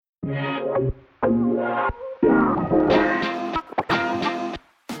Welcome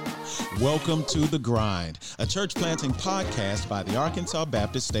to The Grind, a church planting podcast by the Arkansas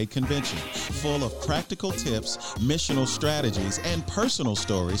Baptist State Convention, full of practical tips, missional strategies, and personal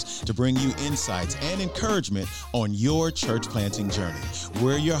stories to bring you insights and encouragement on your church planting journey.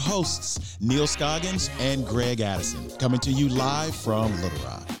 We're your hosts, Neal, Scoggins, and Greg Addison, coming to you live from Little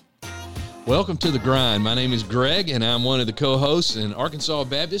Rock. Welcome to The Grind. My name is Greg, and I'm one of the co-hosts in Arkansas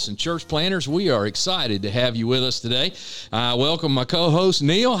Baptist and church planters. We are excited to have you with us today. Welcome my co-host,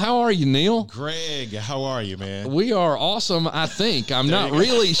 Neal. How are you, Neal? Greg, how are you, man? We are awesome, I think. I'm not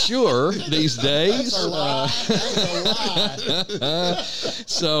really sure these days. That's a lie.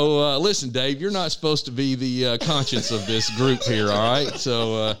 So, listen, Dave, you're not supposed to be the conscience of this group here, all right?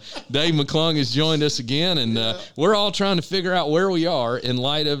 So, Dave McClung has joined us again, and we're all trying to figure out where we are in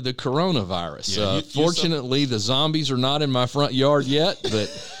light of the coronavirus. Fortunately, the zombies are not in my front yard yet,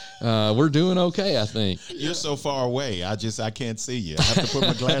 but we're doing okay, I think. You're so far away. I can't see you. I have to put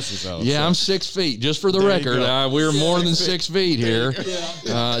my glasses on. Yeah, so. I'm 6 feet. Just for the record, we're more than 6 feet here.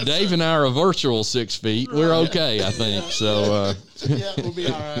 Dave and I are a virtual 6 feet. We're okay, I think. So. Yeah, we'll be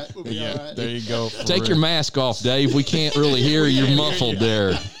all right. All right. There you go. Take your mask off, Dave. We can't really hear you. You're muffled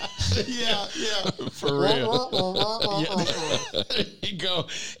there. Yeah, for real. There you go.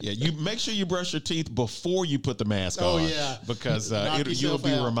 Yeah, you make sure you brush your teeth before you put the mask on. Oh, yeah. Because you'll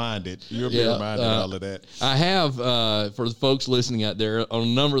be reminded. You'll be reminded of all of that. I have, for the folks listening out there, on a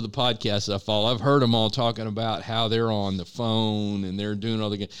number of the podcasts I follow, I've heard them all talking about how they're on the phone and they're doing all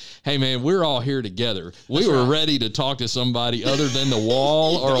the. Hey, man, we're all here together. We were ready to talk to somebody other than the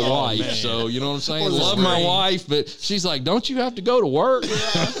wall or a wife. Man. So, you know what I'm saying? Love my wife, but she's like, don't you have to go to work?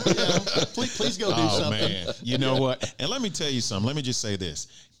 Yeah. Please go do something. Man. You know what? And let me tell you something. Let me just say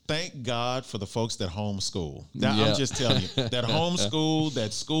this. Thank God for the folks that homeschool. I'm just telling you, that homeschool,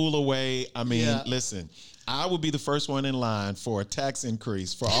 that school away. I mean, listen, I would be the first one in line for a tax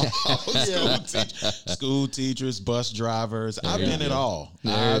increase for all school teachers, bus drivers. I've been it all.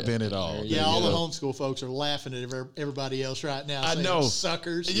 I've been it all. Yeah, all the homeschool folks are laughing at everybody else right now. I know.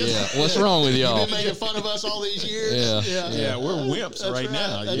 Suckers. Yeah, what's wrong with y'all? You've been making fun of us all these years. Yeah, we're wimps right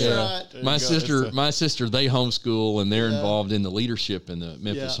now. That's right. My sister, they homeschool, and they're involved in the leadership in the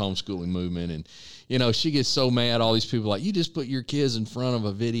Memphis homeschooling movement, and you know, she gets so mad, all these people like, you just put your kids in front of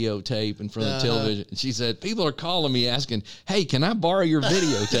a videotape, in front of the television. And she said, people are calling me asking, hey, can I borrow your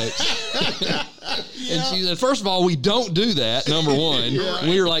videotape? And she said, first of all, we don't do that, number one.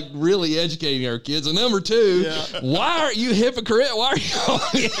 We're like really educating our kids. And number two, why are you hypocrite? Why are you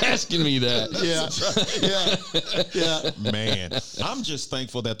always asking me that? Man, I'm just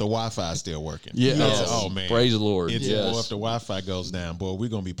thankful that the Wi-Fi is still working. Oh, man. Praise the Lord. Boy, if the Wi-Fi goes down, boy, we're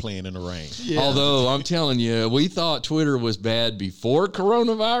going to be playing in the rain. Although, I'm telling you, we thought Twitter was bad before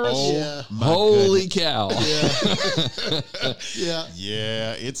coronavirus. Holy cow.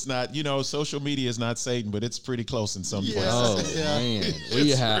 Yeah, it's not, social media is not Satan, but it's pretty close in some places. Oh,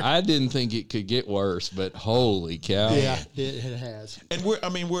 man. I didn't think it could get worse, but holy cow. Yeah, it has. And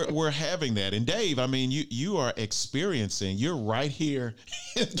we're having that. And Dave, you are experiencing, you're right here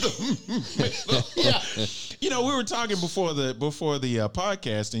in the middle. We were talking before the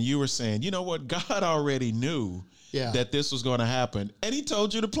podcast, and you were saying, you know what, God already knew that this was going to happen, and he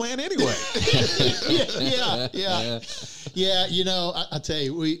told you to plan anyway. I tell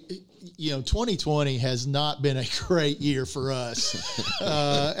you, 2020 has not been a great year for us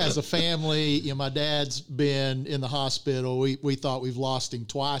as a family. My dad's been in the hospital. We thought we've lost him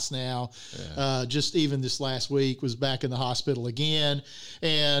twice now. Just even this last week was back in the hospital again,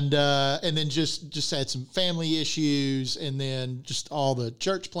 and then just had some family issues, and then just all the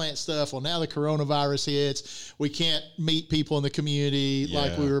church plant stuff. Well, now the coronavirus hits. We can't meet people in the community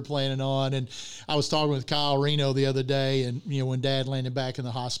like we were planning on. And I was talking with Kyle Reno the other day, and when Dad landed back in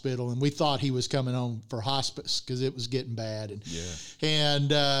the hospital, and we thought he was coming home for hospice because it was getting bad.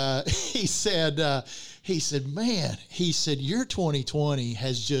 And he said, man, your 2020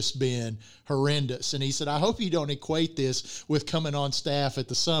 has just been horrendous. And he said, I hope you don't equate this with coming on staff at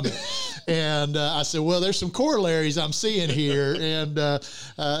the summit. And I said, well, there's some corollaries I'm seeing here. And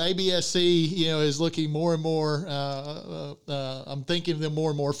ABSC, is looking more and more, I'm thinking of them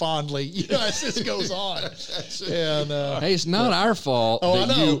more and more fondly, as this goes on. And, hey, it's not our fault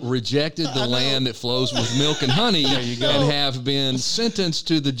that you rejected the land that flows with milk and honey and have been sentenced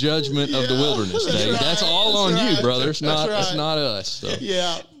to the judgment of the wilderness. That's all on you, brother. It's not us. So.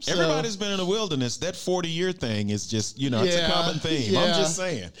 So, everybody's been in the wilderness. That 40-year thing is just, it's a common theme. I'm just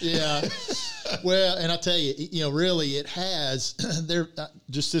saying. Well, and I tell you, really it has. There,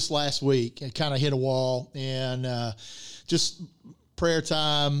 just this last week, it kind of hit a wall, and just prayer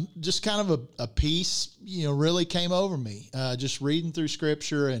time, just kind of a peace, really came over me. Just reading through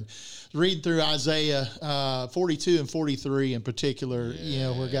Scripture and reading through Isaiah 42 and 43 in particular,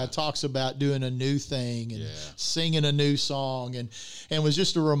 where God talks about doing a new thing and singing a new song, and was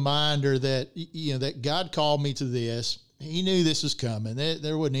just a reminder that that God called me to this. He knew this was coming.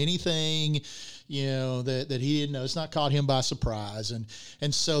 There wasn't anything, that he didn't know. It's not caught him by surprise.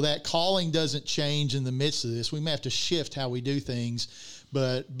 And so that calling doesn't change in the midst of this. We may have to shift how we do things,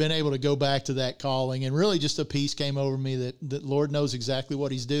 but been able to go back to that calling, and really just a peace came over me that Lord knows exactly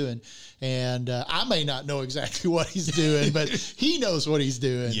what he's doing. And I may not know exactly what he's doing, but he knows what he's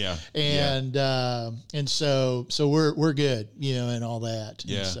doing. Yeah. And so we're good, and all that.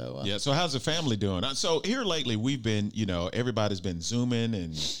 Yeah. And so, So how's the family doing? So here lately we've been, everybody's been Zooming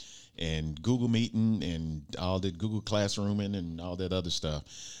and Google Meeting and all the Google Classrooming and all that other stuff.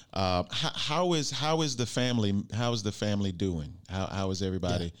 How is the family doing? How is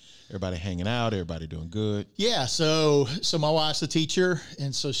everybody hanging out? Everybody doing good? Yeah. So my wife's a teacher,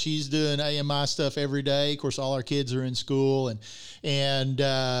 and so she's doing AMI stuff every day. Of course, all our kids are in school, and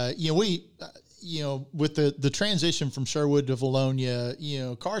we. With the transition from Sherwood to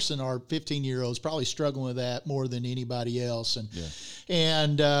Valonia, Carson, our 15-year-old, is probably struggling with that more than anybody else.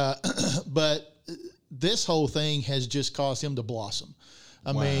 But this whole thing has just caused him to blossom.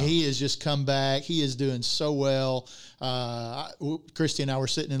 I mean, he has just come back. He is doing so well. Christy and I were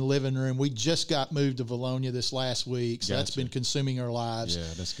sitting in the living room. We just got moved to Valonia this last week, so that's been consuming our lives. Yeah,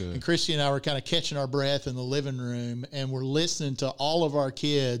 that's good. And Christy and I were kind of catching our breath in the living room, and we're listening to all of our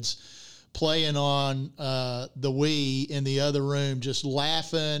kids playing on the Wii in the other room, just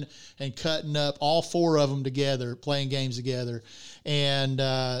laughing and cutting up, all four of them together, playing games together. And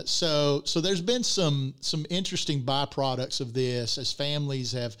so there's been some interesting byproducts of this as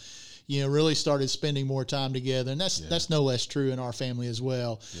families have, really started spending more time together. And that's no less true in our family as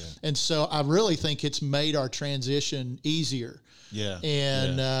well. Yeah. And so I really think it's made our transition easier. Yeah.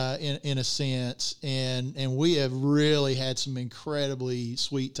 And in a sense, and we have really had some incredibly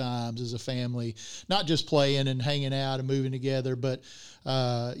sweet times as a family, not just playing and hanging out and moving together, but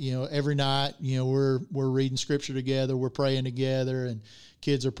every night, we're reading Scripture together, we're praying together, and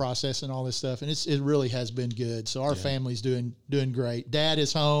kids are processing all this stuff, and it really has been good. So our family's doing great. Dad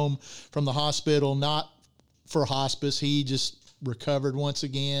is home from the hospital, not for hospice. He just recovered once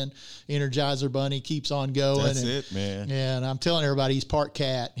again. Energizer Bunny keeps on going. That's it, man. And I'm telling everybody, he's part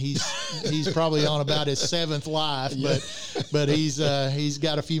cat. He's probably on about his seventh life, but he's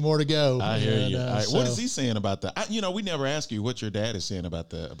got a few more to go. I hear you. What is he saying about that? We never ask you what your dad is saying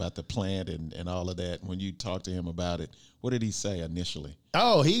about the plant and all of that. When you talk to him about it, what did he say initially?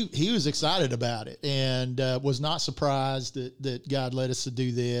 Oh, he was excited about it, and was not surprised that God led us to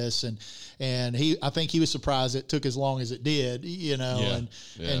do this, and I think he was surprised it took as long as it did, and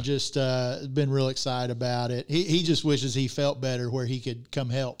just been real excited about it. He just wishes he felt better where he could come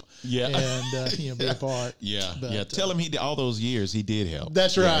help, and be a part. But, tell him all those years he did help.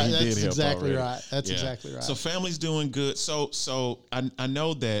 That's right. He That's did help exactly already. right. That's exactly right. So family's doing good. So I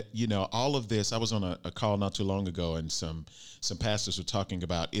know that all of this. I was on a call not too long ago, and some pastors were talking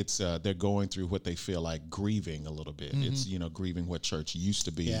about they're going through what they feel like grieving a little bit. Mm-hmm. It's grieving what church used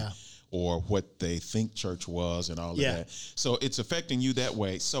to be, or what they think church was, and all of that. So it's affecting you that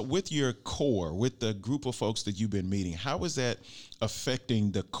way. So with your core, with the group of folks that you've been meeting, how is that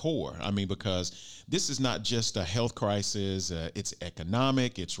affecting the core? I mean, because this is not just a health crisis. It's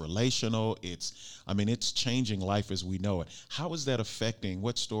economic. It's relational. It's changing life as we know it. How is that affecting?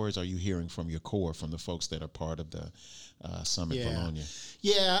 What stories are you hearing from your core, from the folks that are part of the Summit Valonia?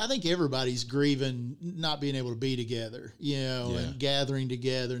 Yeah, I think everybody's grieving not being able to be together, and gathering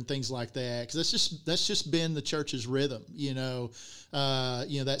together and things like that. Because that's just been the church's rhythm,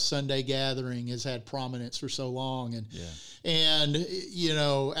 that Sunday gathering has had prominence for so long, and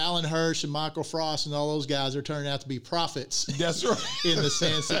Alan Hirsch and Michael Frost and all those guys are turning out to be prophets. That's right. In the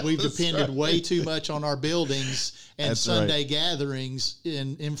sense that we've depended way too much on our buildings and Sunday gatherings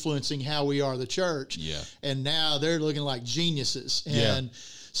in influencing how we are the church. Yeah. And now they're looking like geniuses. And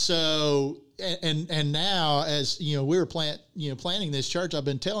so, and now as, we were planning this church, I've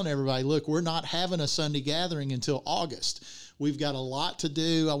been telling everybody, look, we're not having a Sunday gathering until August. We've got a lot to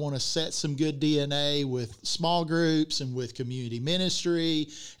do. I want to set some good DNA with small groups and with community ministry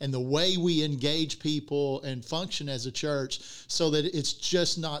and the way we engage people and function as a church, so that it's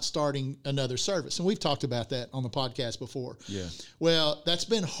just not starting another service. And we've talked about that on the podcast before. Yeah. Well, that's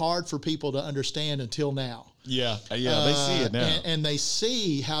been hard for people to understand until now. Yeah, they see it now. And they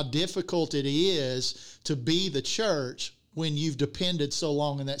see how difficult it is to be the church when you've depended so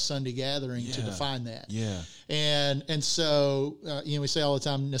long on that Sunday gathering to define that. Yeah. And so, we say all the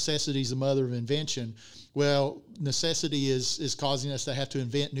time, necessity is the mother of invention. Well, necessity is causing us to have to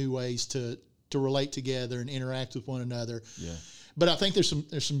invent new ways to relate together and interact with one another. Yeah. But I think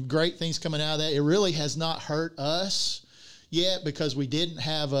there's some great things coming out of that. It really has not hurt us yet because we didn't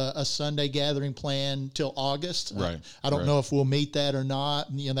have a Sunday gathering plan till August. Right. I don't know if we'll meet that or not.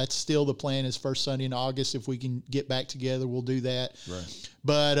 That's still the plan is first Sunday in August. If we can get back together, we'll do that. Right.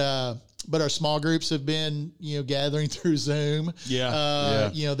 But our small groups have been, gathering through Zoom.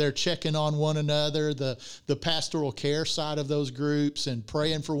 They're checking on one another, the pastoral care side of those groups and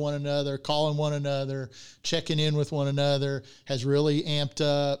praying for one another, calling one another, checking in with one another has really amped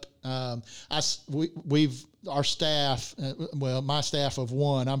up. Our staff, my staff of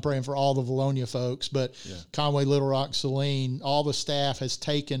one, I'm praying for all the Valonia folks, but Conway, Little Rock, Saline, all the staff has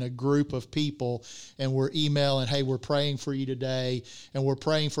taken a group of people and we're emailing, hey, we're praying for you today. And we're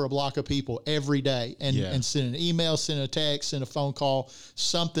praying for a block of people every day and send an email, send a text, send a phone call,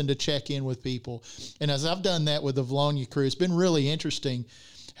 something to check in with people. And as I've done that with the Valonia crew, it's been really interesting.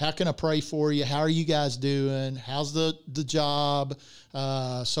 How can I pray for you? How are you guys doing? How's the job?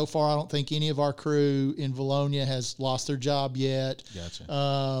 So far, I don't think any of our crew in Valonia has lost their job yet.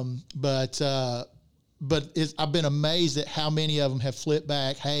 Gotcha. But I've been amazed at how many of them have flipped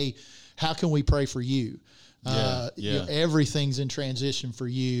back. Hey, how can we pray for you? Everything's in transition for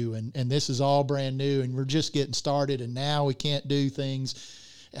you, and this is all brand new, and we're just getting started, and now we can't do things.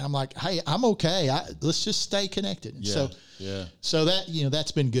 And I'm like, hey, I'm okay. Let's just stay connected. So that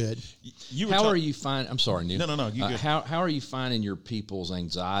that's been good. How are you finding? I'm sorry, Neal. No. You good. How are you finding your people's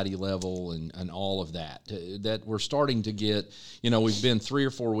anxiety level and all of that? That we're starting to get. We've been 3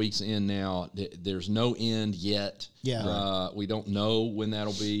 or 4 weeks in now. There's no end yet. We don't know when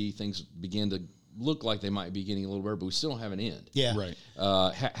that'll be. Things begin to look like they might be getting a little better, but we still don't have an end. Yeah. Right.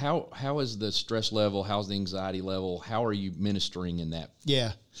 How is the stress level? How's the anxiety level? How are you ministering in that?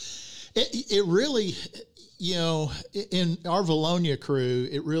 Yeah. It really, in our Valonia crew,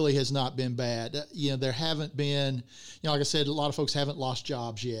 it really has not been bad. There haven't been, like I said, a lot of folks haven't lost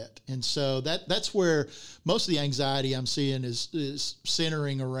jobs yet. And so that's where most of the anxiety I'm seeing is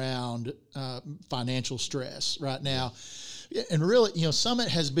centering around financial stress right now. And really, Summit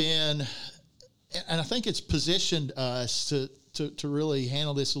has been, and I think it's positioned us to really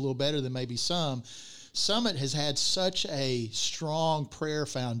handle this a little better than maybe some. Summit has had such a strong prayer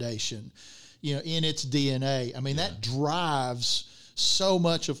foundation, in its DNA. I mean, that drives so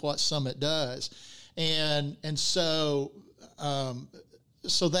much of what Summit does. And so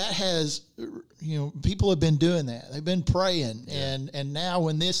that has, people have been doing that. They've been praying. And now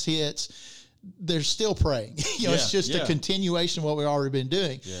when this hits, they're still praying. It's just a continuation of what we've already been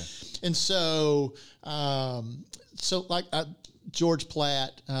doing. Yeah. And so, George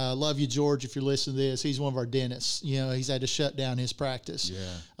Platt, love you, George, if you're listening to this. He's one of our dentists. He's had to shut down his practice.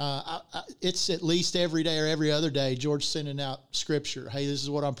 Yeah. It's at least every day or every other day, George sending out scripture. Hey, this is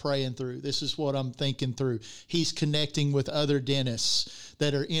what I'm praying through. This is what I'm thinking through. He's connecting with other dentists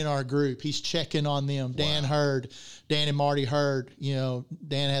that are in our group. He's checking on them. Wow. Dan and Marty Hurd, Dan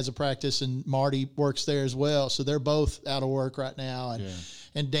has a practice and Marty works there as well. So they're both out of work right now.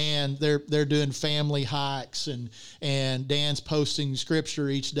 And Dan, they're doing family hikes and Dan's posting scripture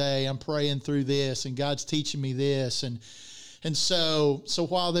each day. I'm praying through this and God's teaching me this. And so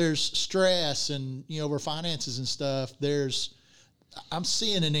while there's stress and, over finances and stuff, I'm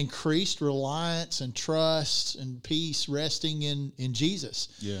seeing an increased reliance and trust and peace resting in Jesus.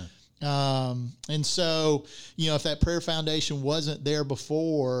 Yeah. And so, if that prayer foundation wasn't there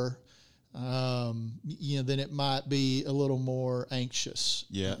before, then it might be a little more anxious.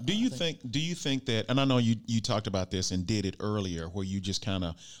 Yeah. Do you think that, and I know you talked about this and did it earlier where you just kind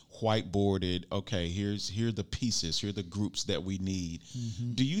of whiteboarded, okay, here are the pieces, here are the groups that we need.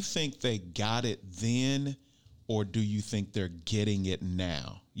 Mm-hmm. Do you think they got it then, or do you think they're getting it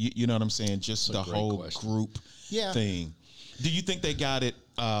now? You know what I'm saying? Just the whole group thing. Do you think they got it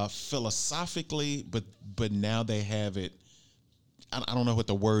philosophically, but now they have it? I don't know what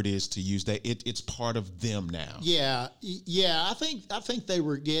the word is to use. That it's part of them now. Yeah. I think they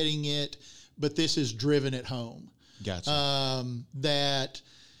were getting it, but this has driven it home. Gotcha. That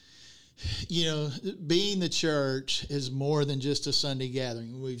being the church is more than just a Sunday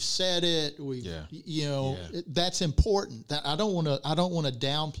gathering. We've said it. That's important. That I don't want to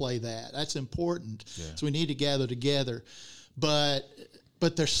downplay that. That's important. Yeah. So we need to gather together, but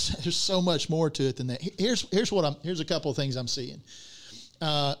there's so much more to it than that. Here's a couple of things I'm seeing.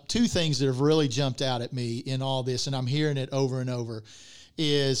 2 things that have really jumped out at me in all this, and I'm hearing it over and over,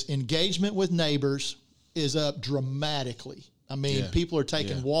 is engagement with neighbors is up dramatically. I mean, people are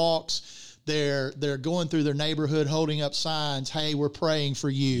taking walks. They're going through their neighborhood, holding up signs. Hey, we're praying for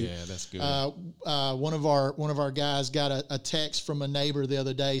you. Yeah, that's good. One of our guys got a text from a neighbor the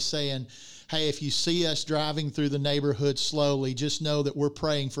other day saying, hey, if you see us driving through the neighborhood slowly, just know that we're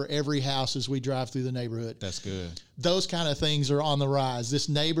praying for every house as we drive through the neighborhood. That's good. Those kind of things are on the rise. This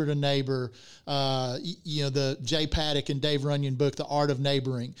neighbor to neighbor, the Jay Paddock and Dave Runyon book, The Art of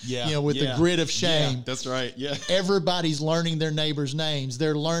Neighboring, with the grit of shame. Yeah, that's right. Yeah. Everybody's learning their neighbors' names.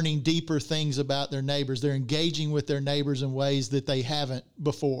 They're learning deeper things about their neighbors. They're engaging with their neighbors in ways that they haven't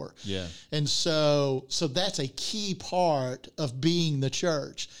before. Yeah. And so that's a key part of being the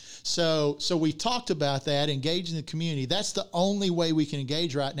church. So we've talked about that, engaging the community. That's the only way we can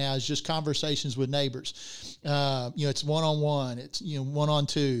engage right now is just conversations with neighbors. It's one-on-one. It's,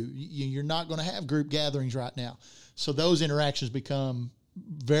 one-on-two. You're not going to have group gatherings right now. So those interactions become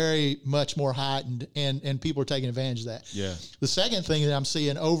very much more heightened, and people are taking advantage of that. Yeah. The second thing that I'm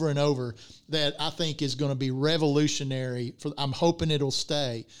seeing over and over that I think is going to be revolutionary, I'm hoping it'll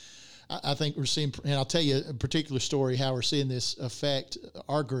stay, I think we're seeing, and I'll tell you a particular story how we're seeing this affect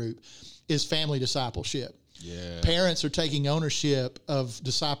our group, is family discipleship. Yeah. Parents are taking ownership of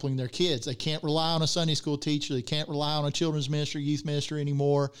discipling their kids. They can't rely on a Sunday school teacher. They can't rely on a children's ministry, youth ministry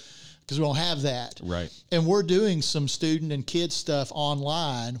anymore, because we don't have that. Right. And we're doing some student and kid stuff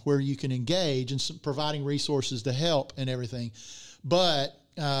online where you can engage and providing resources to help and everything. But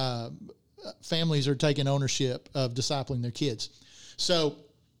families are taking ownership of discipling their kids. So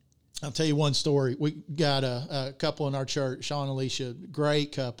I'll tell you one story. We got a couple in our church, Sean and Alicia,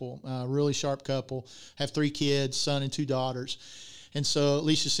 great couple, really sharp couple, have 3 kids, son and 2 daughters. And so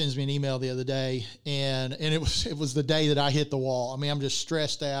Alicia sends me an email the other day, and it was the day that I hit the wall. I mean, I'm just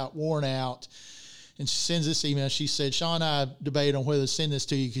stressed out, worn out. And she sends this email. She said, Sean and I debated on whether to send this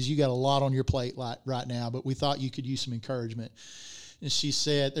to you because you got a lot on your plate right now, but we thought you could use some encouragement. And she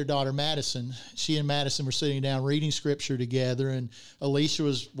said their daughter, Madison, she and Madison were sitting down reading scripture together, and Alicia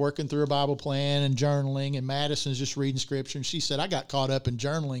was working through a Bible plan and journaling, and Madison's just reading scripture. And she said, I got caught up in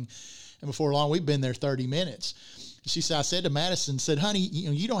journaling, and before long, we've been there 30 minutes. She said, I said to Madison, honey,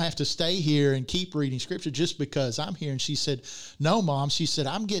 you don't have to stay here and keep reading scripture just because I'm here. And she said, no, Mom. She said,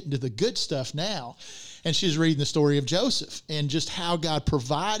 I'm getting to the good stuff now. And she was reading the story of Joseph and just how God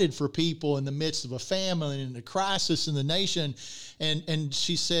provided for people in the midst of a famine and a crisis in the nation. And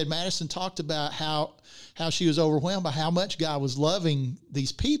she said, Madison talked about how she was overwhelmed by how much God was loving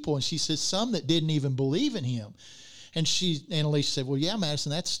these people. And she said, some that didn't even believe in him. And Alicia said, well, yeah, Madison,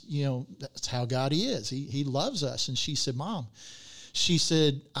 that's how God is. He loves us. And she said, Mom, she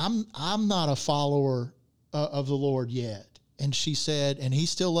said, I'm not a follower of the Lord yet. And she said, and he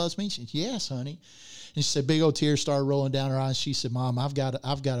still loves me? She said, yes, honey. And she said, big old tears started rolling down her eyes. She said, Mom, I've got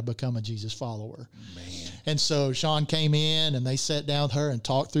to become a Jesus follower. Man. And so Sean came in, and they sat down with her and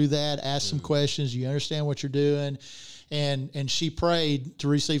talked through that, asked some questions. You understand what you're doing? And she prayed to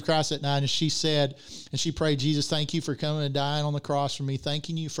receive Christ that night, and she prayed, Jesus, thank you for coming and dying on the cross for me. Thank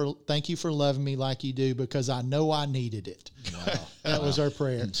you for loving me like you do, because I know I needed it. Wow. That was our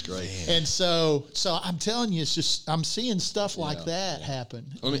prayer. That's great. And so I'm telling you, it's just, I'm seeing stuff like that happen.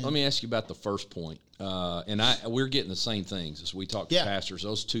 Let me ask you about the first point. We're getting the same things as we talk to pastors.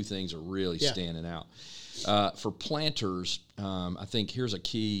 Those 2 things are really standing out. For planters, I think here's a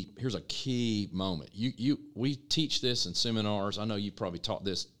key moment. We teach this in seminars. I know you probably taught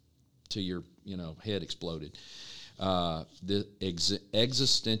this till your head exploded. The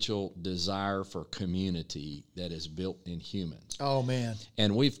existential desire for community that is built in humans. Oh man!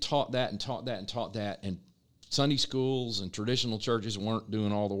 And we've taught that, and Sunday schools and traditional churches weren't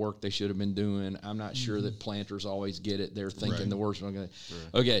doing all the work they should have been doing. I'm not sure that planters always get it. They're thinking the worst.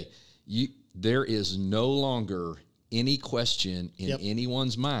 Okay, there is no longer any question in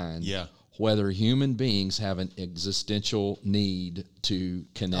anyone's mind whether human beings have an existential need to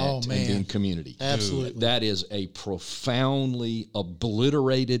connect and be in community. Absolutely. That is a profoundly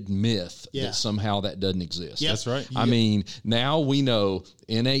obliterated myth that somehow that doesn't exist. That's right. I mean, now we know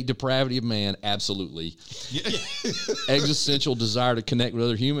innate depravity of man, absolutely. Existential desire to connect with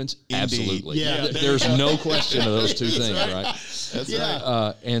other humans, absolutely. Yeah. There's no question of those 2 things, right? That's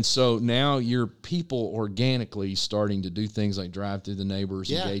right. And so now your people organically starting to do things like drive through the neighbors,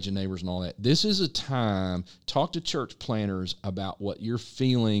 engaging neighbors and all that. This is a time, talk to church planners about what you're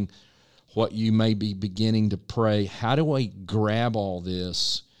feeling, what you may be beginning to pray. How do I grab all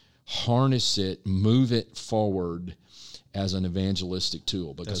this, harness it, move it forward as an evangelistic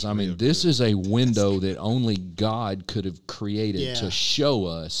tool? Because, this is a window that only God could have created to show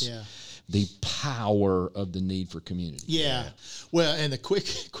us the power of the need for community. Yeah. Well, and the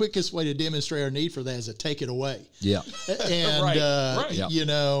quickest way to demonstrate our need for that is to take it away. Yeah. And, Right. you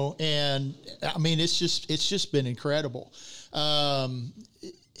know, and I mean, it's just been incredible. I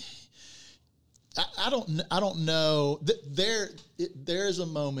don't know. There's a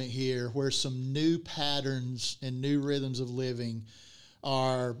moment here where some new patterns and new rhythms of living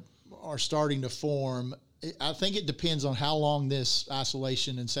are starting to form. I think it depends on how long this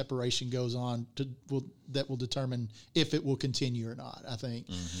isolation and separation goes on that will determine if it will continue or not. I think,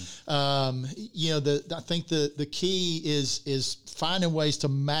 you know, I think the key is finding ways to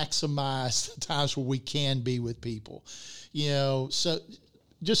maximize the times where we can be with people, you know. So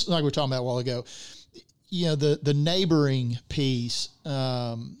just like we were talking about a while ago, you know, the neighboring piece,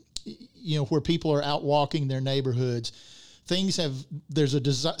 you know, where people are out walking their neighborhoods.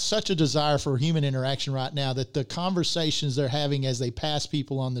 There's such a desire for human interaction right now that the conversations they're having as they pass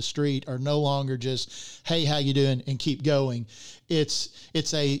people on the street are no longer just, hey, how you doing, and keep going. It's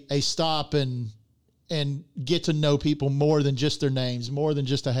a stop and get to know people more than just their names, more than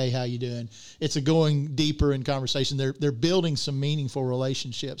just a, hey, how you doing. It's a going deeper in conversation. They're building some meaningful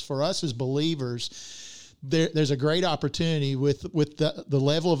relationships. For us as believers, there's a great opportunity with the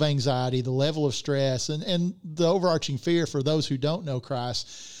level of anxiety, the level of stress, and the overarching fear for those who don't know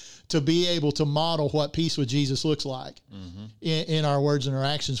Christ, to be able to model what peace with Jesus looks like in our words and our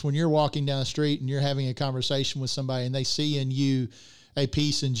actions. When you're walking down the street and you're having a conversation with somebody and they see in you a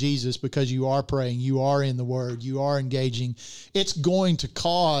peace in Jesus because you are praying, you are in the Word, you are engaging, it's going to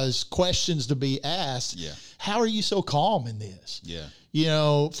cause questions to be asked. Yeah. How are you so calm in this? Yeah. You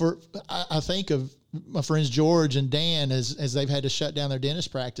know, I think of my friends George and Dan as they've had to shut down their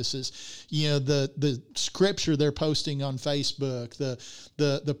dentist practices. You know, the scripture they're posting on Facebook,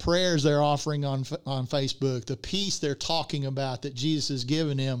 the prayers they're offering on Facebook, the peace they're talking about that Jesus has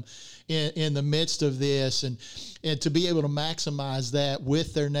given them in the midst of this, and to be able to maximize that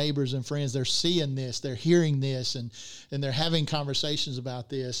with their neighbors and friends. They're seeing this, they're hearing this, and they're having conversations about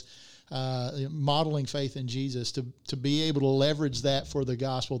this. Modeling faith in Jesus, to be able to leverage that for the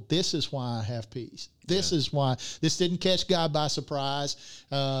gospel. This is why I have peace. This is why this didn't catch God by surprise.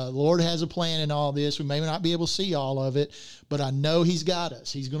 The Lord has a plan in all this. We may not be able to see all of it, but I know He's got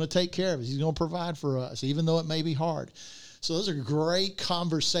us. He's going to take care of us. He's going to provide for us, even though it may be hard. So those are great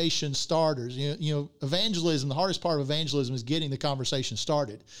conversation starters. You know, evangelism, the hardest part of evangelism is getting the conversation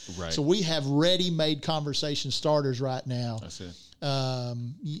started. Right. So we have ready-made conversation starters right now. That's it.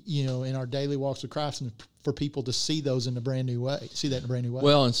 You know, in our daily walks with Christ, and for people to see those in a brand new way,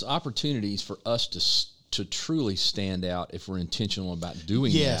 Well, it's opportunities for us to truly stand out if we're intentional about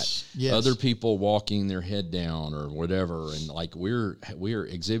doing that. Yes. Other people walking their head down or whatever, and like we're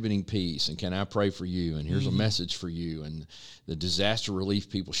exhibiting peace, and can I pray for you, and here's a message for you, and the disaster relief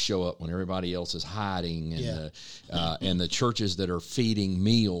people show up when everybody else is hiding, and and the churches that are feeding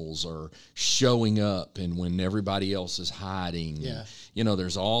meals are showing up, and when everybody else is hiding. Yeah. You know,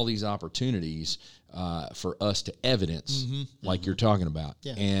 there's all these opportunities for us to evidence, like you're talking about,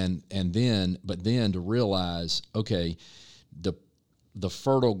 and then to realize, okay, the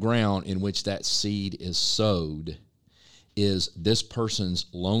fertile ground in which that seed is sowed is this person's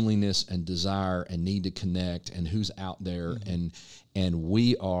loneliness and desire and need to connect, and who's out there, and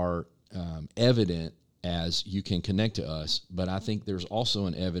we are evident as you can connect to us. But I think there's also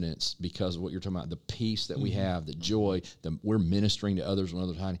an evidence because of what you're talking about, the peace that we have, the joy that we're ministering to others when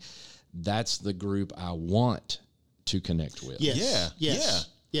others are hiding. That's the group I want to connect with. Yes.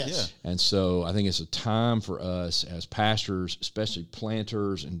 Yeah. And so I think it's a time for us as pastors, especially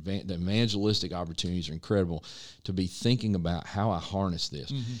planters, and the evangelistic opportunities are incredible, to be thinking about how I harness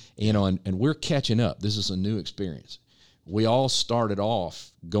this. You know, and we're catching up. This is a new experience. We all started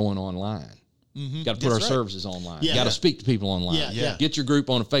off going online. Got to put our services online. Got to speak to people online. Get your group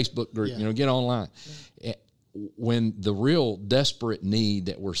on a Facebook group. You know, get online. When the real desperate need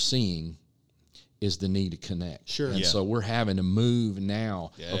that we're seeing is the need to connect. Sure. And so we're having to move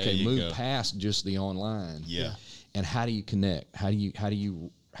now. Move past just the online. Yeah. And how do you connect? How do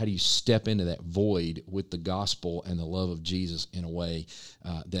you step into that void with the gospel and the love of Jesus in a way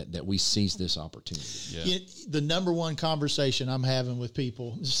that we seize this opportunity? Yeah. The number one conversation I'm having with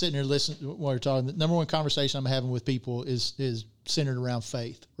people, just sitting here listening while you're talking, the number one conversation I'm having with people is centered around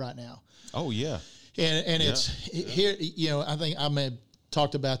faith right now. Oh, yeah. And it's here, you know, I think I may have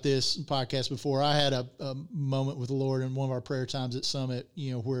talked about this podcast before. I had a moment with the Lord in one of our prayer times at Summit,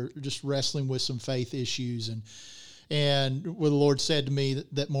 you know, where we're just wrestling with some faith issues, and where the Lord said to me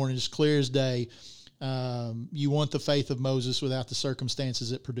that morning, as clear as day, you want the faith of Moses without the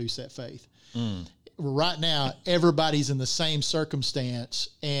circumstances that produce that faith. right now, everybody's in the same circumstance,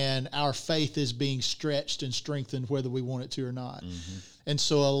 and our faith is being stretched and strengthened whether we want it to or not. Mm-hmm. And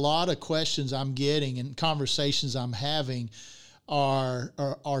so a lot of questions I'm getting and conversations I'm having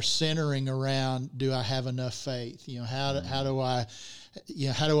are centering around, do I have enough faith? How do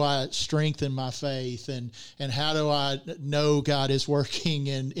I strengthen my faith, and how do I know God is working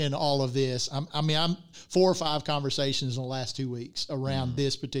in all of this? I'm 4 or 5 conversations in the last 2 weeks around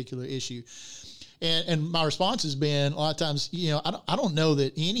this particular issue. And my response has been a lot of times, I don't know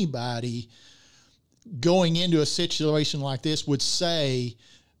that anybody going into a situation like this would say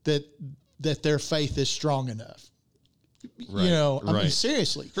that their faith is strong enough. Right. I mean,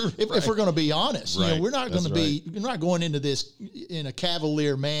 seriously, if we're going to be honest, we're not going to be, we're not going into this in a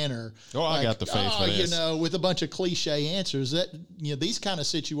cavalier manner. Oh, I got the faith for this. With a bunch of cliche answers that, these kind of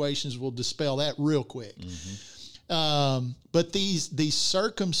situations will dispel that real quick. Mm-hmm. But these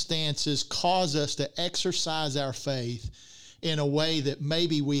circumstances cause us to exercise our faith in a way that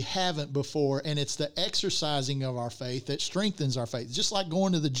maybe we haven't before. And it's the exercising of our faith that strengthens our faith. Just like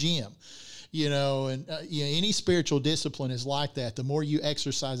going to the gym. Any spiritual discipline is like that. The more you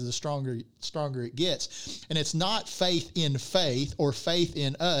exercise, the stronger it gets. And it's not faith in faith or faith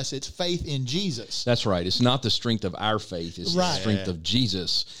in us. It's faith in Jesus. That's right. It's not the strength of our faith. It's the strength of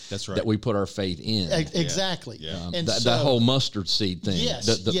Jesus. That's right. That we put our faith in. Exactly. Yeah. And that whole mustard seed thing. Yes.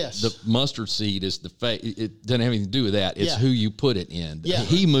 The mustard seed is the faith. It doesn't have anything to do with that. It's who you put it in. Yeah.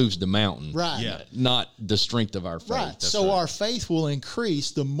 He moves the mountain. Right. Yeah. Not the strength of our faith. Right. So our faith will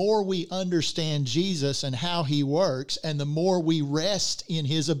increase the more we understand Jesus and how he works, and the more we rest in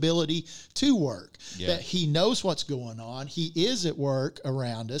his ability to work, that he knows what's going on. He is at work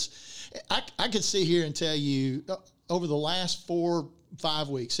around us. I could sit here and tell you over the last 4, 5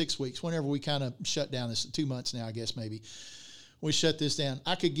 weeks, 6 weeks, whenever we kind of shut down this, 2 months now, I guess maybe, we shut this down.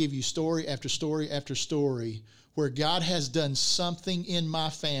 I could give you story after story after story where God has done something in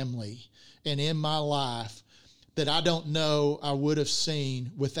my family and in my life that I don't know I would have seen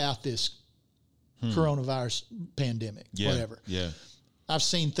without this coronavirus pandemic, whatever. Yeah. I've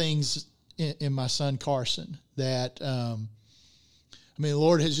seen things in my son Carson that, the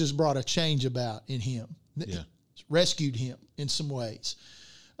Lord has just brought a change about in him. Yeah. Rescued him in some ways.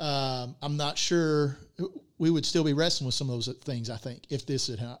 I'm not sure we would still be wrestling with some of those things, I think, if this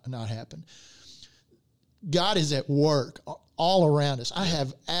had not happened. God is at work all around us. I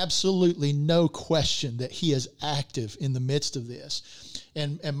have absolutely no question that he is active in the midst of this.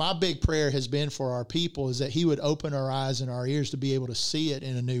 And my big prayer has been for our people is that he would open our eyes and our ears to be able to see it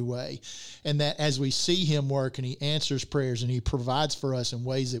in a new way. And that as we see him work and he answers prayers and he provides for us in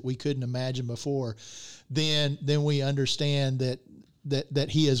ways that we couldn't imagine before, then we understand that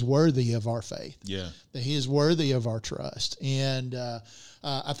he is worthy of our faith. Yeah. That he is worthy of our trust. And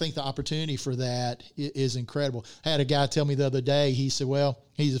I think the opportunity for that is incredible. I had a guy tell me the other day, he said,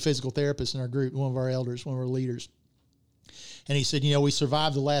 he's a physical therapist in our group, one of our elders, one of our leaders. And he said, we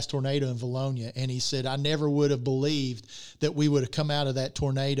survived the last tornado in Valonia. And he said, I never would have believed that we would have come out of that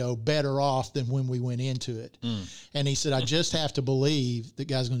tornado better off than when we went into it. And he said, I just have to believe that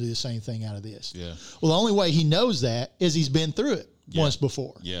God's going to do the same thing out of this. Yeah. Well, the only way he knows that is he's been through it once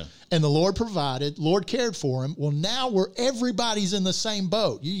before. Yeah. And the Lord provided, Lord cared for him. Well, now everybody's in the same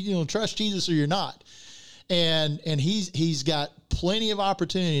boat. You trust Jesus or you're not. And he's got plenty of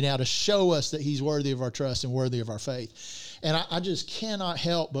opportunity now to show us that he's worthy of our trust and worthy of our faith. And I just cannot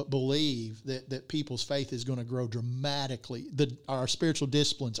help but believe that people's faith is going to grow dramatically. Our spiritual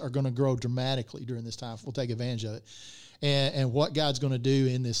disciplines are going to grow dramatically during this time. We'll take advantage of it. And what God's going to do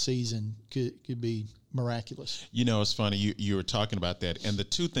in this season could be miraculous. It's funny. You were talking about that. And the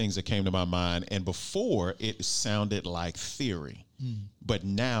two things that came to my mind, and before it sounded like theory, but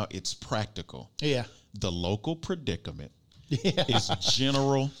now it's practical. Yeah. The local predicament. Is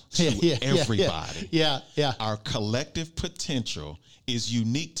general to everybody. Yeah. Our collective potential is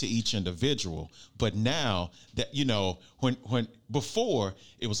unique to each individual. But now that, when before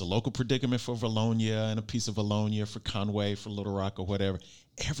it was a local predicament for Valonia and a piece of Valonia for Conway, for Little Rock or whatever,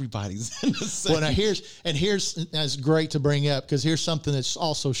 everybody's in the same. Well, now here's that's great to bring up because here's something that's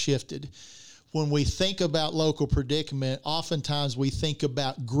also shifted. When we think about local predicament, oftentimes we think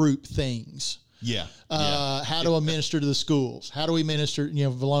about group things. Yeah. How do I minister to the schools? How do we minister?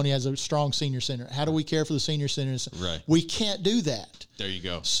 Valonia has a strong senior center. How do we care for the senior centers? Right. We can't do that. There you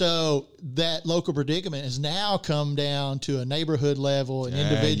go. So that local predicament has now come down to a neighborhood level, an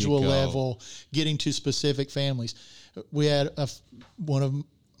individual level, getting to specific families. We had I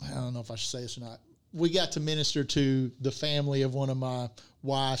don't know if I should say this or not. we got to minister to the family of one of my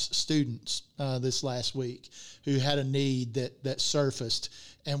wife's students this last week who had a need that surfaced,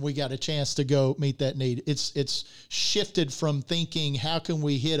 and we got a chance to go meet that need. It's shifted from thinking, how can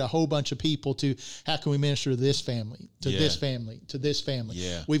we hit a whole bunch of people, to how can we minister to this family, to this family, to this family.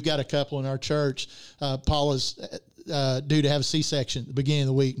 Yeah. We've got a couple in our church. Paula's due to have a C-section at the beginning of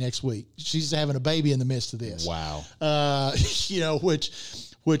the week next week. She's having a baby in the midst of this. Wow.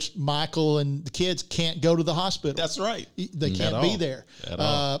 Which Michael and the kids can't go to the hospital. That's right. They can't be there.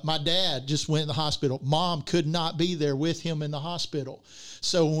 My dad just went in the hospital. Mom could not be there with him in the hospital.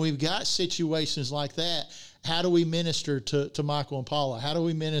 So when we've got situations like that, how do we minister to Michael and Paula? How do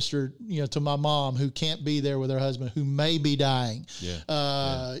we minister, to my mom who can't be there with her husband, who may be dying?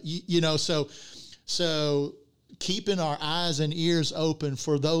 So keeping our eyes and ears open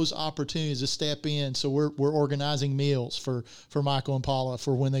for those opportunities to step in. So we're organizing meals for Michael and Paula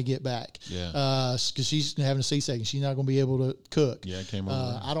for when they get back. Because she's having a C-section. She's not going to be able to cook. Yeah, came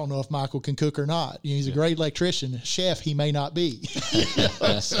over. I don't know if Michael can cook or not. He's a great electrician. Chef, he may not be.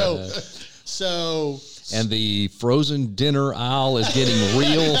 So and the frozen dinner aisle is getting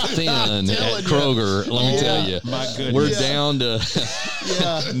real thin at Kroger. Let me tell you, my goodness, we're down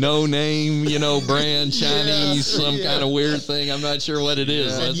to no name, brand Chinese, kind of weird thing. I'm not sure what it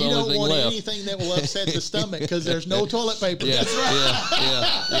is. And that's you the only don't thing want left. anything that will upset the stomach because there's no toilet paper. That's right.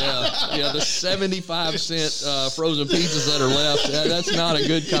 Yeah. The 75-cent frozen pizzas that are left, that's not a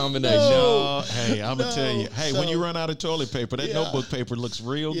good combination. No, hey, I'm gonna tell you. Hey, when you run out of toilet paper, that notebook paper looks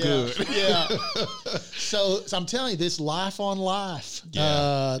real good. So I'm telling you, this life on life,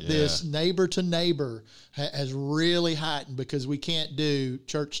 this neighbor to neighbor has really heightened because we can't do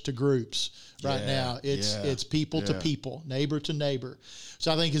church to groups right now. It's people to people, neighbor to neighbor.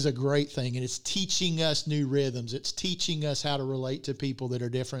 So I think is a great thing, and it's teaching us new rhythms. It's teaching us how to relate to people that are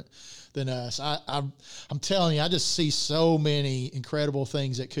different than us. I'm telling you, I just see so many incredible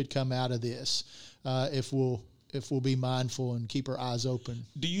things that could come out of this if we'll be mindful and keep our eyes open.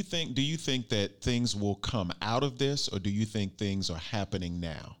 Do you think that things will come out of this, or do you think things are happening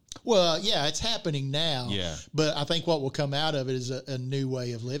now? Well, yeah, it's happening now. Yeah. But I think what will come out of it is a new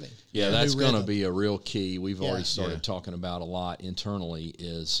way of living. Yeah, that's going to be a real key. We've already started talking about a lot internally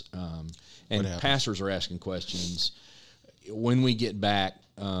is, and pastors are asking questions. When we get back,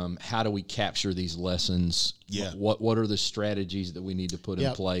 how do we capture these lessons? Yeah. What are the strategies that we need to put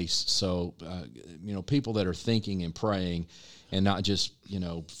in place? So, people that are thinking and praying and not just,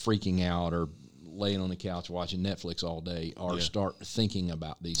 freaking out or laying on the couch watching Netflix all day start thinking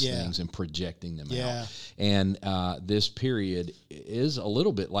about these things and projecting them out. And this period is a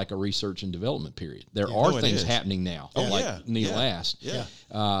little bit like a research and development period. There are things happening now, like Neal asked.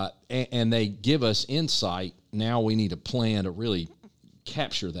 And they give us insight. Now we need a plan to really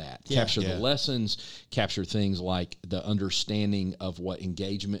capture that, capture the lessons, capture things like the understanding of what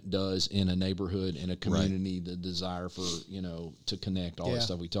engagement does in a neighborhood, in a community, the desire for, to connect, all that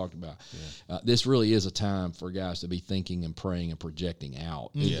stuff we talked about. This really is a time for guys to be thinking and praying and projecting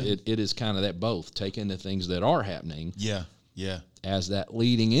out. It is kind of that both, taking the things that are happening as that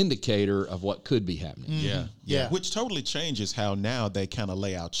leading indicator of what could be happening. Which totally changes how now they kind of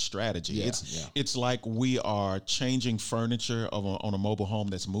lay out strategy. It's like we are changing furniture on a mobile home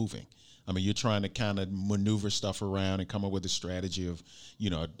that's moving. I mean, you're trying to kind of maneuver stuff around and come up with a strategy of,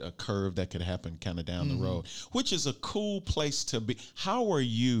 a curve that could happen kind of down the road, which is a cool place to be. How are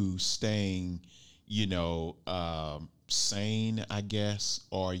you staying, sane, I guess,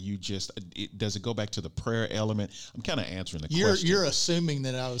 or you just does it go back to the prayer element? I'm kind of answering the question. You're assuming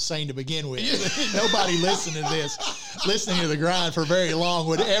that I was sane to begin with. Nobody listening to the grind for very long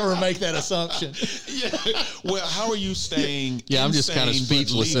would ever make that assumption. Well, how are you staying? I'm just kind of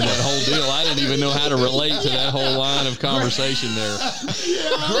speechless in that whole deal. I didn't even know how to relate to that whole line of conversation there.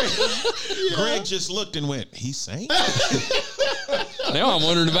 Greg just looked and went, "He's sane." Now I'm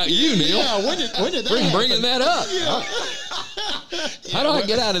wondering about you, Neal. Yeah, when did that bringing that up? How do I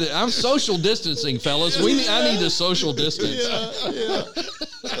get out of it? I'm social distancing, fellas. I need to social distance.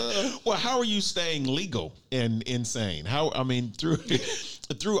 Well, how are you staying legal and insane?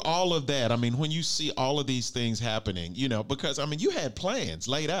 Through all of that, when you see all of these things happening, because, you had plans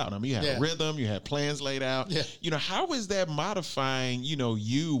laid out. You had rhythm, you had plans laid out. How is that modifying,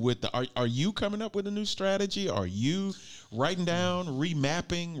 you with are you coming up with a new strategy? Are you writing down,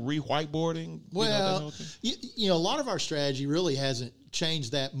 remapping, re-whiteboarding? Well, a lot of our strategy really hasn't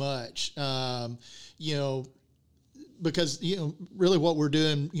changed that much. Because, really what we're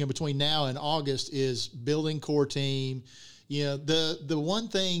doing, between now and August is building core team. The one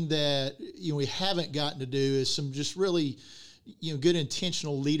thing that we haven't gotten to do is some just really good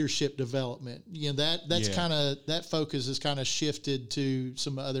intentional leadership development. That focus has kind of shifted to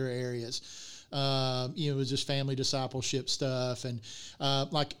some other areas. It was just family discipleship stuff. And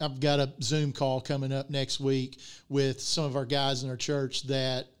like I've got a Zoom call coming up next week with some of our guys in our church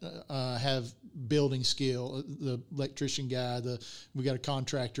that have building skill, the electrician guy, we got a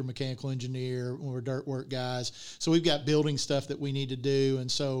contractor, mechanical engineer, we're dirt work guys. So we've got building stuff that we need to do. And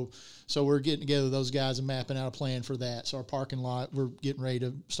so we're getting together with those guys and mapping out a plan for that. So our parking lot, we're getting ready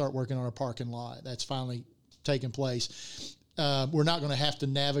to start working on our parking lot. That's finally taking place. We're not going to have to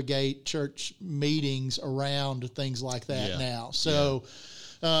navigate church meetings around things like that now. So,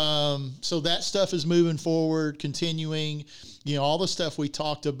 so that stuff is moving forward, continuing, all the stuff we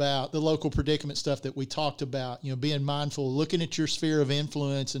talked about, the local predicament stuff that we talked about, being mindful, looking at your sphere of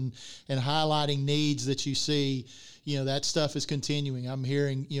influence and highlighting needs that you see, that stuff is continuing. I'm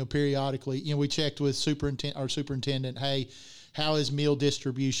hearing, periodically, we checked with our superintendent, hey, how is meal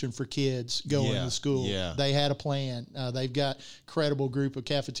distribution for kids going to school? Yeah. They had a plan. They've got credible group of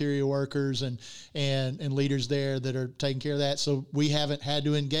cafeteria workers and leaders there that are taking care of that. So we haven't had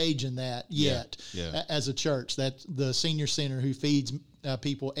to engage in that yet as a church. That's the senior center who feeds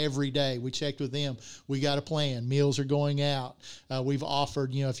people every day. We checked with them. We got a plan. Meals are going out. We've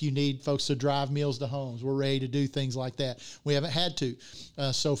offered, if you need folks to drive meals to homes, we're ready to do things like that. We haven't had to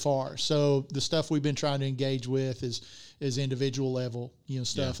so far. So the stuff we've been trying to engage with is individual level,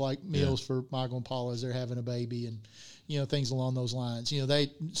 stuff like meals for Michael and Paula as they're having a baby and, things along those lines.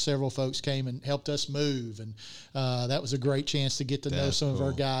 Several folks came and helped us move, and that was a great chance to get to know some of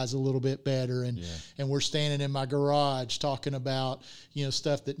our guys a little bit better. And we're standing in my garage talking about,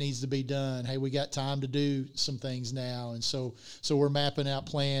 stuff that needs to be done. Hey, we got time to do some things now. And so we're mapping out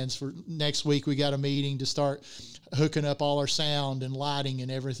plans for next week. We got a meeting to start hooking up all our sound and lighting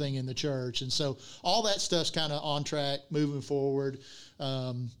and everything in the church. And so all that stuff's kind of on track, moving forward.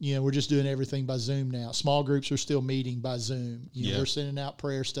 We're just doing everything by Zoom now. Small groups are still meeting by Zoom. We're sending out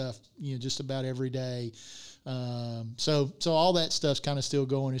prayer stuff, just about every day. So all that stuff's kind of still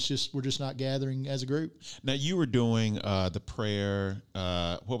going. It's just, we're just not gathering as a group. Now you were doing, the prayer,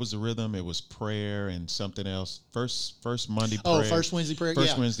 what was the rhythm? It was prayer and something else. First Monday prayer. Oh, first Wednesday prayer.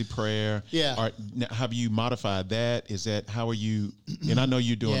 First Wednesday prayer. Yeah. Have you modified that? How are you, and I know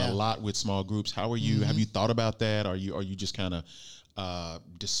you're doing a lot with small groups. How are you, have you thought about that? Are you just kind of,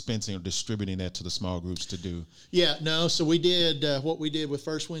 dispensing or distributing that to the small groups to do? So we did what we did with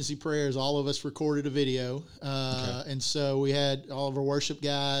First Wednesday prayers. All of us recorded a video, and so we had all of our worship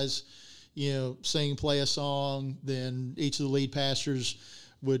guys, sing, play a song. Then each of the lead pastors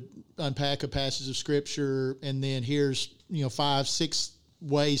would unpack a passage of scripture, and then here's 5-6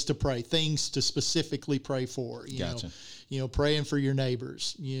 ways to pray, things to specifically pray for. Gotcha. Praying for your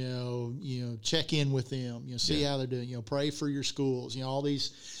neighbors, check in with them, see how they're doing, pray for your schools. All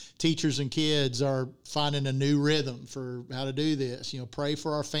these teachers and kids are finding a new rhythm for how to do this. Pray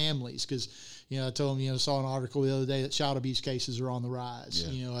for our families because, I told them, saw an article the other day that child abuse cases are on the rise,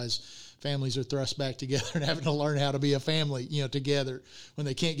 as families are thrust back together and having to learn how to be a family, together when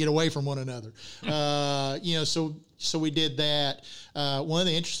they can't get away from one another. So we did that. One of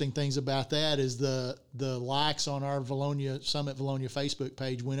the interesting things about that is the likes on our Summit Valonia Facebook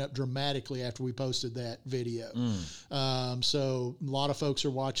page went up dramatically after we posted that video. So a lot of folks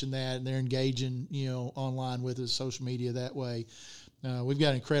are watching that and they're engaging, online with us, social media that way. We've got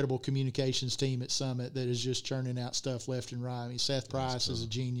an incredible communications team at Summit that is just churning out stuff left and right. I mean, Seth Price is a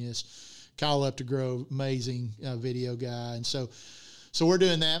genius. Kyle Updegrove, amazing video guy. And so we're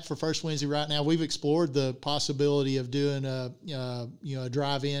doing that for First Wednesday right now. We've explored the possibility of doing a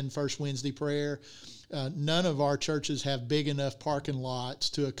drive-in First Wednesday prayer. None of our churches have big enough parking lots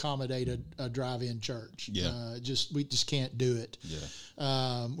to accommodate a drive-in church. We just can't do it.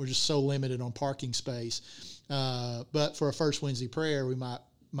 We're just so limited on parking space. But for a First Wednesday prayer, we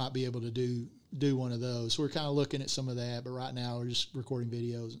might be able to do one of those. So we're kind of looking at some of that, but right now we're just recording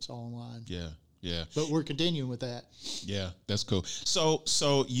videos. It's all online. Yeah. But we're continuing with that. Yeah, that's cool. So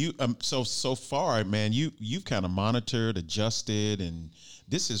you so far, man, you've kind of monitored, adjusted, and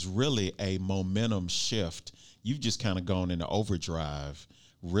this is really a momentum shift. You've just kind of gone into overdrive,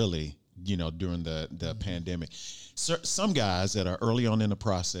 really, during the pandemic. So, some guys that are early on in the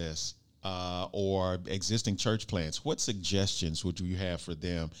process, or existing church plants, what suggestions would you have for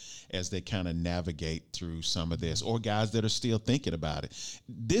them as they kind of navigate through some of this, or guys that are still thinking about it?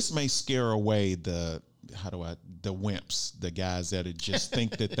 This may scare away the wimps, the guys that just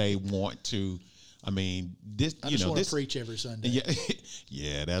think that they want to I mean, this. I just want to preach every Sunday. Yeah,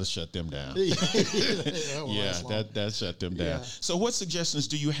 yeah, that'll shut them down. That shut them down. Yeah. So, what suggestions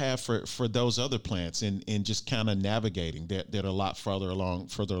do you have for those other plants in just kind of navigating that are a lot further along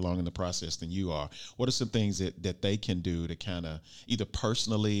in the process than you are? What are some things that they can do to kind of either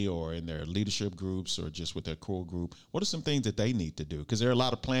personally or in their leadership groups or just with their core group? What are some things that they need to do? Because there are a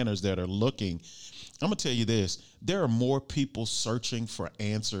lot of planners that are looking. I'm gonna tell you this: there are more people searching for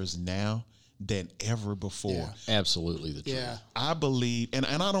answers now than ever before. Yeah, absolutely the truth. Yeah. I believe, and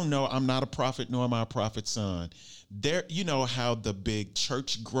I don't know, I'm not a prophet, nor am I a prophet's son. There, you know how the big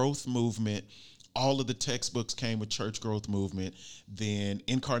church growth movement, all of the textbooks came with church growth movement, then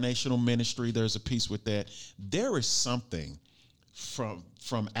incarnational ministry, there's a piece with that. There is something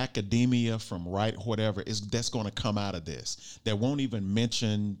from academia, from whatever that's going to come out of this that won't even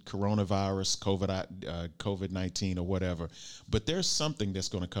mention coronavirus, COVID-19 or whatever, but there's something that's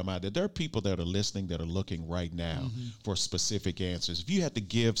going to come out. There are people that are listening that are looking right now for specific answers. If you had to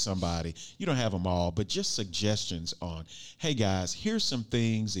give somebody, you don't have them all, but just suggestions on, hey guys, here's some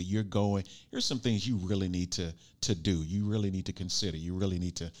things that here's some things you really need to do. You really need to consider. You really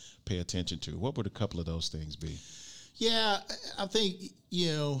need to pay attention to. What would a couple of those things be? Yeah, I think,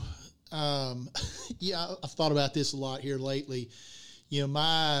 I've thought about this a lot here lately.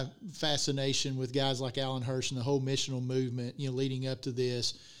 My fascination with guys like Alan Hirsch and the whole missional movement, leading up to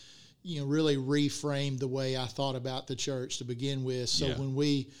this, really reframed the way I thought about the church to begin with. So when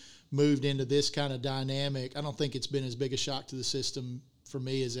we moved into this kind of dynamic, I don't think it's been as big a shock to the system for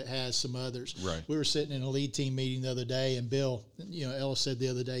me as it has some others. Right. We were sitting in a lead team meeting the other day, and Bill, Ellis said the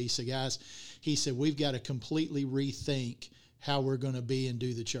other day, he said, guys, we've got to completely rethink how we're going to be and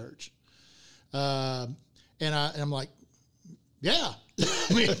do the church. And I'm like, yeah,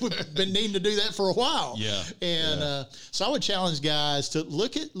 we've been needing to do that for a while. Yeah. And so I would challenge guys to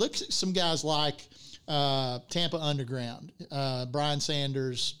look at some guys like Tampa Underground, Brian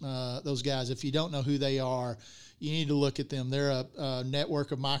Sanders, those guys. If you don't know who they are, you need to look at them. They're a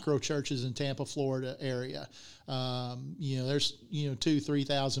network of micro churches in Tampa, Florida area. There's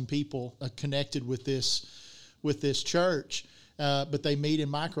 2,000-3,000 people connected with this church, but they meet in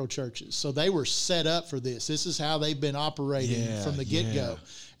micro churches. So they were set up for this. This is how they've been operating from the get-go.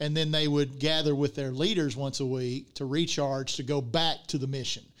 And then they would gather with their leaders once a week to recharge, to go back to the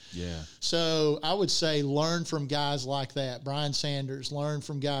mission. Yeah. So I would say learn from guys like that. Brian Sanders, learn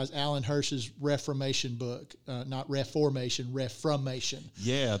from guys. Alan Hirsch's Reformation book, not Reformation, Reformation.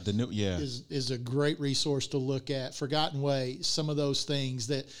 Yeah, is a great resource to look at. Forgotten Ways, some of those things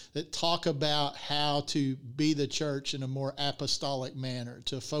that talk about how to be the church in a more apostolic manner,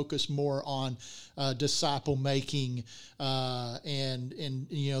 to focus more on disciple making and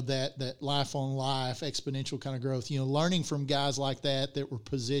that life on life exponential kind of growth. Learning from guys like that were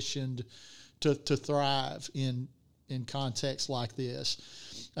positioned to thrive in contexts like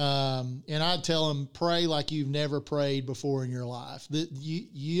this. And I'd tell them, pray like you've never prayed before in your life. That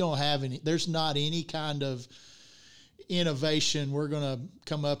you don't have any. There's not any kind of innovation we're going to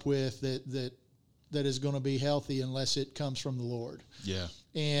come up with that is going to be healthy unless it comes from the Lord. Yeah.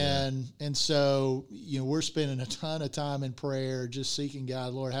 And so, we're spending a ton of time in prayer, just seeking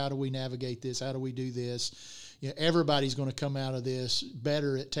God, Lord, how do we navigate this? How do we do this? Everybody's going to come out of this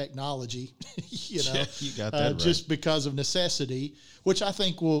better at technology, you got that right. Just because of necessity, which I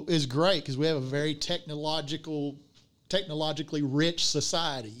think is great because we have a very technologically rich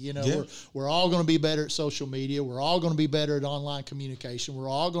society. We're all going to be better at social media. We're all going to be better at online communication. We're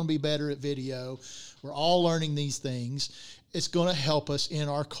all going to be better at video. We're all learning these things. It's going to help us in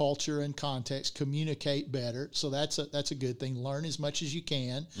our culture and context communicate better. So that's a good thing. Learn as much as you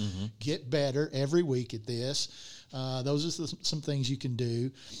can. Mm-hmm. Get better every week at this. Those are some things you can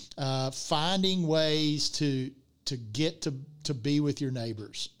do. Finding ways to get to be with your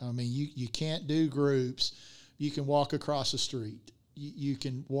neighbors. I mean, you can't do groups. You can walk across the street. You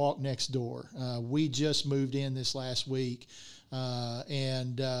can walk next door. We just moved in this last week.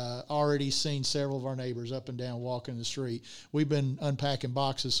 And already seen several of our neighbors up and down walking the street. We've been unpacking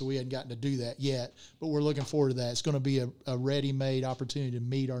boxes, so we hadn't gotten to do that yet, but we're looking forward to that. It's going to be a ready-made opportunity to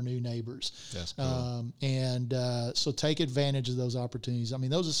meet our new neighbors. That's cool. So take advantage of those opportunities. I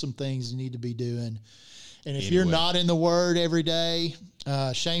mean, those are some things you need to be doing. And if you're not in the Word every day,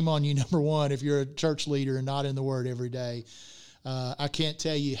 shame on you, number one, if you're a church leader and not in the Word every day. I can't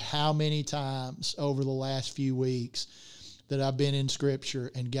tell you how many times over the last few weeks that I've been in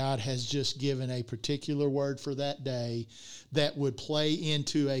Scripture and God has just given a particular word for that day that would play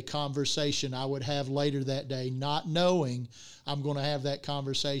into a conversation I would have later that day, not knowing I'm going to have that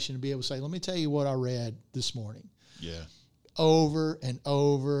conversation and be able to say, let me tell you what I read this morning. Yeah. over and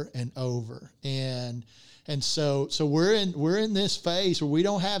over and over. And so we're in this phase where we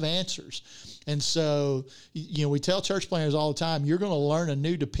don't have answers. And so, we tell church planners all the time, you're going to learn a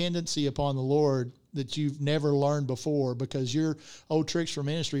new dependency upon the Lord that you've never learned before, because your old tricks for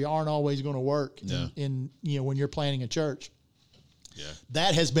ministry aren't always going to work in when you're planning a church. Yeah.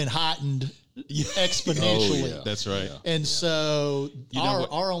 That has been heightened exponentially. Oh, yeah. That's right. Yeah. And so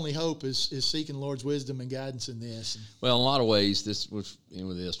our only hope is seeking the Lord's wisdom and guidance in this. Well, in a lot of ways, this was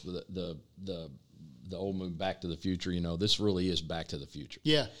with the old movie Back to the Future, this really is Back to the Future.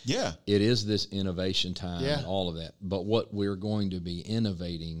 Yeah. Yeah. It is this innovation time and all of that. But what we're going to be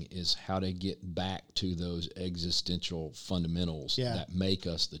innovating is how to get back to those existential fundamentals that make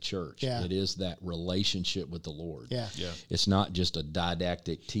us the church. Yeah. It is that relationship with the Lord. Yeah. Yeah. It's not just a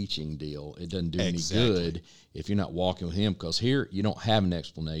didactic teaching deal. It doesn't do any good if you're not walking with Him, because here you don't have an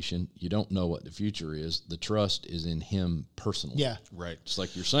explanation. You don't know what the future is. The trust is in Him personally. Yeah. Right. Just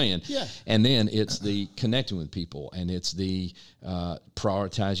like you're saying. Yeah. And then it's the connecting with people, and it's the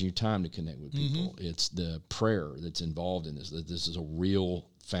prioritizing your time to connect with people. It's the prayer that's involved in this. That this is a real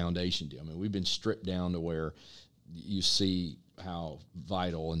foundation deal. I mean, we've been stripped down to where you see how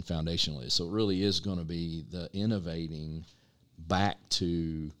vital and foundational it is. So it really is going to be the innovating back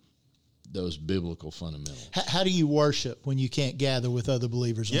to those biblical fundamentals. How do you worship when you can't gather with other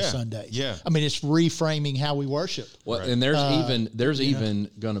believers on Sundays? Yeah. I mean, it's reframing how we worship. Well, and there's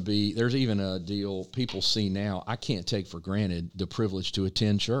even a deal people see now. I can't take for granted the privilege to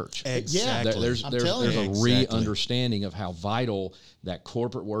attend church. Exactly. There's a re-understanding of how vital that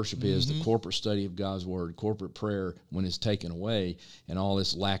corporate worship is, the corporate study of God's word, corporate prayer when it's taken away, and all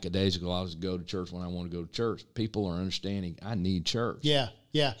this lackadaisical, I'll just go to church when I want to go to church. People are understanding, I need church. Yeah.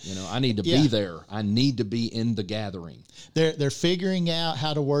 Yeah. I need to be there. I need to be in the gathering. They're figuring out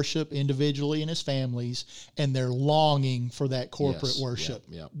how to worship individually and as families, and they're longing for that corporate worship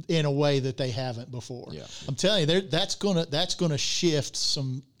in a way that they haven't before. Yeah. I'm telling you, that's gonna shift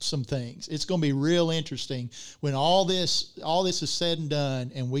some things. It's gonna be real interesting when all this is said and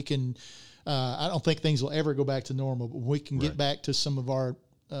done, and we can. I don't think things will ever go back to normal, but we can get back to some of our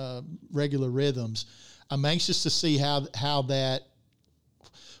regular rhythms. I'm anxious to see how that.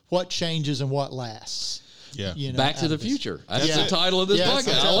 What changes and what lasts. Yeah. Back to the Future. That's the title of this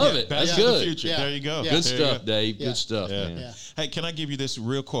podcast. I love it. That's good. good. The future. There you go. Good stuff, Dave. Good stuff, man. Yeah. Hey, can I give you this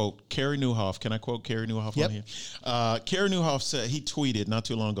real quote? Carey Nieuwhof. Can I quote Carey Nieuwhof on here? Carey Nieuwhof said, he tweeted not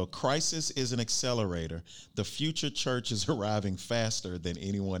too long ago, "Crisis is an accelerator. The future church is arriving faster than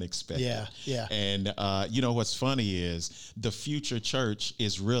anyone expected." Yeah, yeah. And what's funny is the future church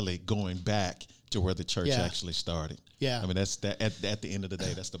is really going back to where the church actually started. Yeah. I mean, that's that at the end of the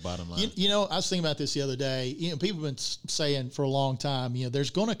day, that's the bottom line. I was thinking about this the other day. People have been saying for a long time,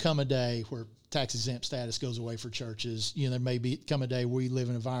 there's going to come a day where tax exempt status goes away for churches. There may come a day we live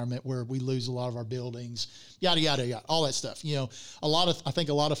in an environment where we lose a lot of our buildings, yada, yada, yada, all that stuff. I think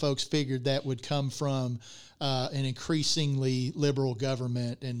a lot of folks figured that would come from an increasingly liberal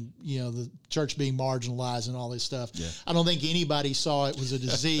government and, the church being marginalized and all this stuff. Yeah. I don't think anybody saw it was a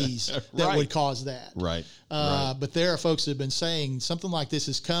disease that would cause that. Right. But there are folks that have been saying something like this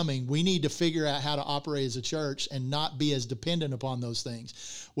is coming. We need to figure out how to operate as a church and not be as dependent upon those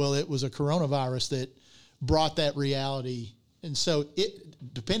things. Well, it was a coronavirus that brought that reality. And so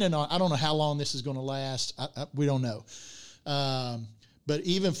depending on, I don't know how long this is going to last. We don't know. But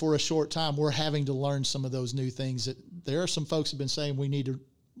even for a short time, we're having to learn some of those new things that there are some folks have been saying we need to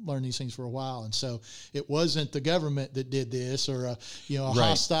learn these things for a while. And so it wasn't the government that did this or a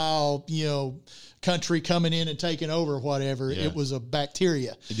hostile, country coming in and taking over or whatever. Yeah. It was a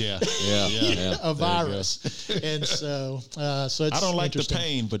bacteria. A virus. And so it's I don't like the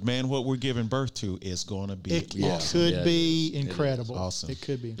pain, but man, what we're giving birth to is going to be awesome. It could be incredible. Awesome. It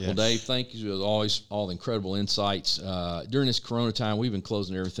could be. Well, Dave, thank you as always, all the incredible insights. During this Corona time, we've been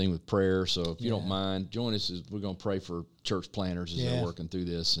closing everything with prayer. So if you don't mind, join us as we're going to pray for church planners as they're working through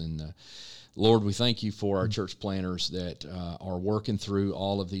this. And Lord, we thank you for our church planners that are working through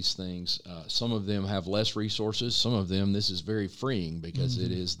all of these things. Some of them have less resources. Some of them, this is very freeing because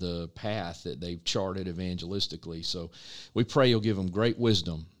it is the path that they've charted evangelistically. So we pray you'll give them great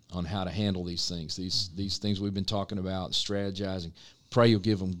wisdom on how to handle these things, these things we've been talking about, strategizing. Pray you'll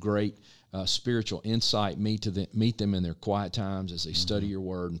give them great spiritual insight. Meet them in their quiet times as they study your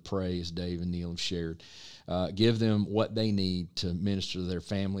word and pray, as Dave and Neal have shared. Give them what they need to minister to their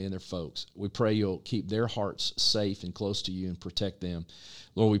family and their folks. We pray you'll keep their hearts safe and close to you and protect them.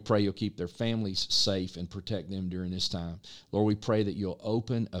 Lord, we pray you'll keep their families safe and protect them during this time. Lord, we pray that you'll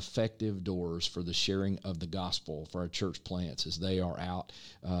open effective doors for the sharing of the gospel for our church plants as they are out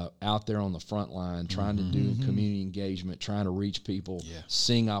there on the front line trying to do community engagement, trying to reach people,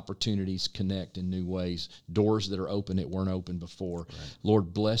 seeing opportunities, connect in new ways, doors that are open that weren't open before. Right.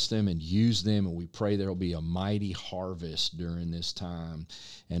 Lord, bless them and use them, and we pray there will be a mighty harvest during this time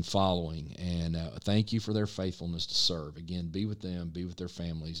and following. And thank you for their faithfulness to serve. Again, be with them, be with their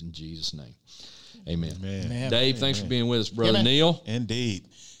families in Jesus' name. Amen. Amen. Dave, thanks for being with us, brother. Neal. Indeed.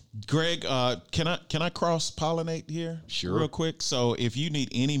 Greg, can I cross-pollinate here? Sure. Real quick. So if you need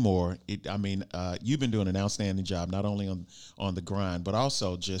any more, you've been doing an outstanding job, not only on the grind, but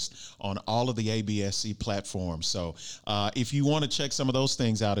also just on all of the ABSC platforms. So if you want to check some of those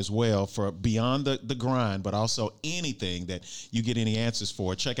things out as well for beyond the grind, but also anything that you get any answers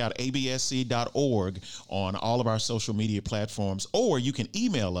for, check out absc.org on all of our social media platforms, or you can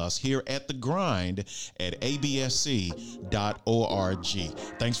email us here at The Grind at absc.org.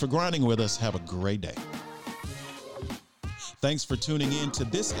 Thanks for grinding with us. Have a great day. Thanks for tuning in to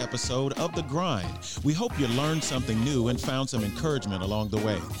this episode of The Grind. We hope you learned something new and found some encouragement along the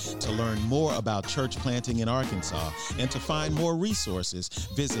way. To learn more about church planting in Arkansas and to find more resources,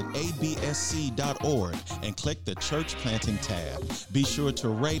 visit absc.org and click the Church Planting tab. Be sure to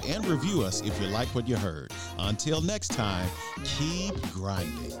rate and review us if you like what you heard. Until next time, keep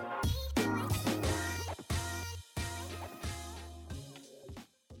grinding.